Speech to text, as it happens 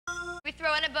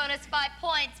throw in a bonus 5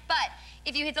 points, but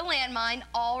if you hit the landmine,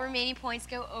 all remaining points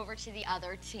go over to the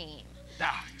other team.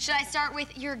 Should I start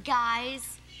with your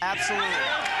guys? Absolutely.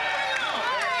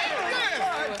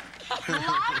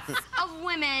 Lots of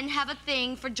women have a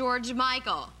thing for George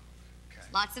Michael. Okay.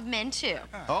 Lots of men, too.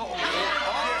 Oh.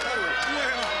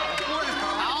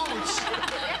 Ouch.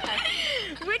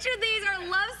 Which of these are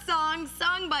love songs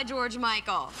sung by George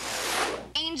Michael?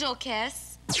 Angel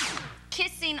Kiss,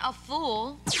 Kissing a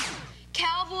Fool,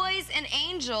 Cowboys and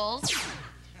Angels,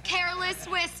 Careless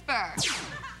Whisper.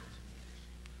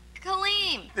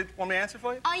 Kaleem. Want me to answer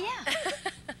for you? Oh, yeah.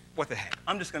 What the heck?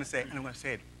 I'm just going to say it, and I'm going to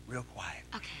say it real quiet.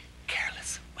 Okay.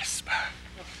 Careless Whisper.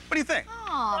 What do you think?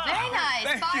 Oh, very nice.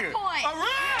 Thank 5 you. points. All right.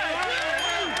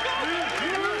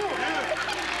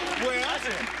 Well,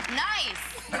 Nice.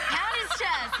 Count his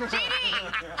chest. JD.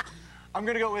 I'm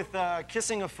gonna go with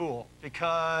Kissing a Fool,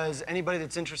 because anybody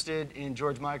that's interested in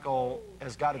George Michael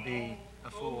has got to be a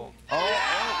fool. I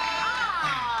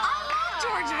love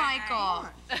George Michael.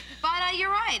 But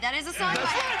you're right. That is a song by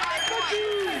 5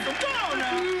 points. come on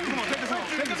now. Come on, take us home.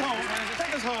 Take us home.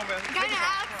 Take us home, man. Kind of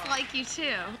acts like you,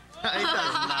 too. He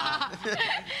does not.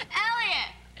 Elliot,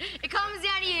 it comes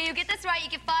down to you. You get this right, you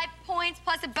get 5 points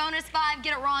plus a bonus 5.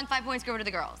 Get it wrong, 5 points go over to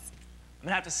the girls. I'm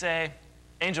gonna have to say,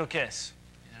 Angel Kiss.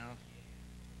 You know,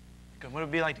 what would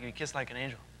it be like to get kissed like an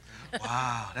angel?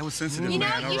 Wow, that was sensitive, You know,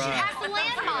 man. you should ask the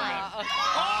landmine.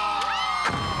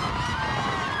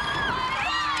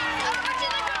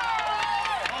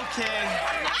 Okay.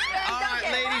 All right,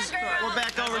 ladies, we're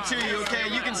back over to you, okay?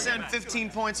 You can send 15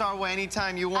 points our way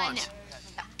anytime you want.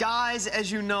 Guys,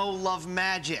 as you know, love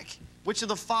magic. Which of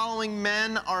the following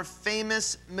men are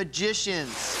famous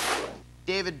magicians?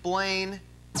 David Blaine,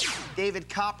 David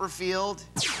Copperfield,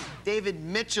 David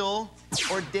Mitchell,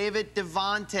 or David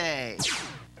Devante?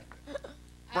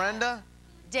 Brenda?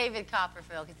 David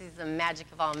Copperfield, because he's the magic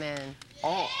of all men.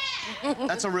 Oh,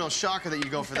 that's a real shocker that you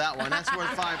go for that one. That's worth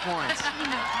 5 points.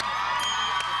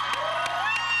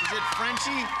 Is it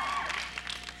Frenchie?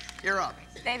 You're up.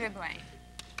 David Blaine.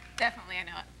 Definitely, I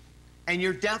know it. And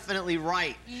you're definitely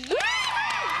right. Yeah!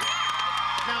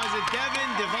 Now, is it Devon?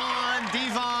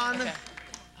 Okay.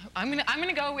 I'm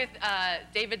gonna go with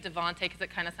David Devante because it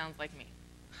kind of sounds like me.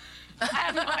 I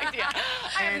have no idea.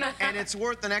 And it's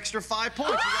worth an extra 5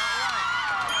 points. You got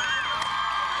it right.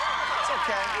 It's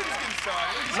okay.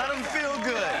 Let them feel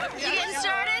good. You getting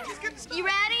started? You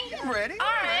ready? I'm ready.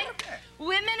 All right.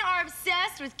 Women are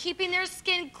obsessed with keeping their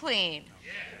skin clean.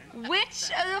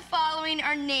 Which of the following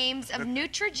are names of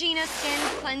Neutrogena skin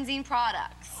cleansing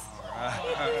products?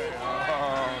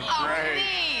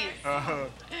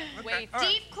 Wait.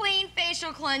 Deep Clean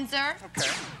Facial Cleanser.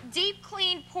 Okay. Deep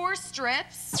Clean Pore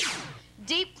Strips.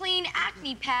 Deep Clean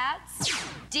Acne Pads.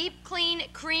 Deep Clean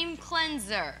Cream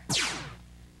Cleanser.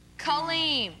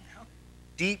 Kaleem.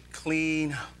 Deep,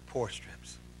 clean pore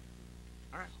strips.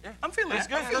 All right. Yeah. I'm feeling that.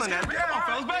 I'm feeling that. Come on,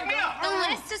 fellas, back me up. The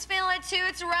list is feeling it, too.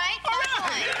 It's right.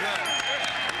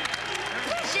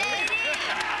 JD.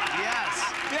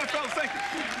 Yes. Yeah, fellas, thank you.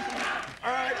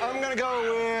 All right, I'm gonna go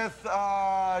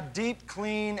with Deep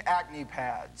Clean Acne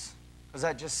Pads, because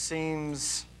that just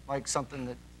seems like something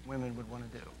that women would want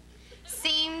to do.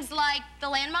 Seems like the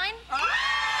landmine?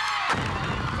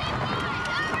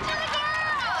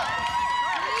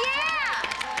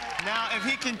 Now, if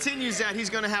he continues that, he's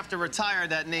gonna have to retire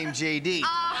that name JD. All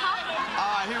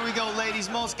right, here we go, ladies.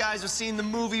 Most guys have seen the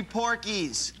movie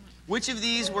Porky's. Which of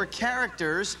these were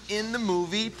characters in the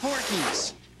movie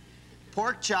Porky's?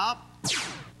 Pork Chop,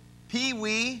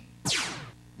 Pee-wee,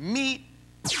 Meat,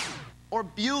 or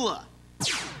Beulah?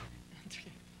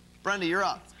 Brenda, you're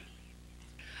up.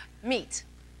 Meat.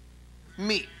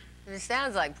 Meat. It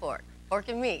sounds like pork. Pork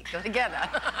and meat go together.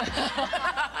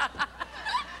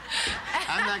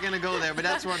 I'm not gonna go there, but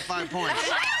that's worth 5 points.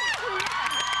 What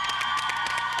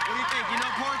do you think? You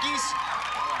know Porky's?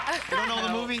 You don't know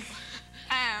the movie?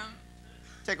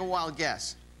 Take a wild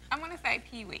guess. I'm gonna say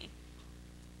Pee-wee.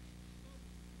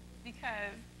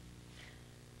 Because,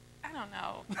 I don't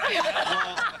know.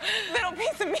 Little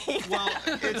piece of meat. Well,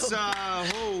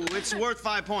 it's worth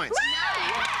 5 points.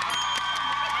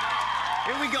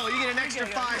 Here we go. You get an extra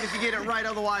 5 if you get it right.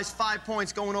 Otherwise, 5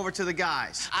 points going over to the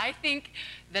guys. I think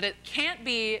that it can't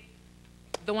be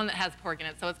the one that has pork in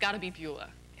it, so it's got to be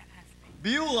Beulah. Yeah, it has to be.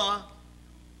 Beulah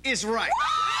is right.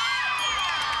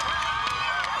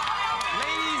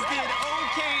 Ladies did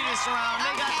okay this round.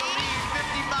 They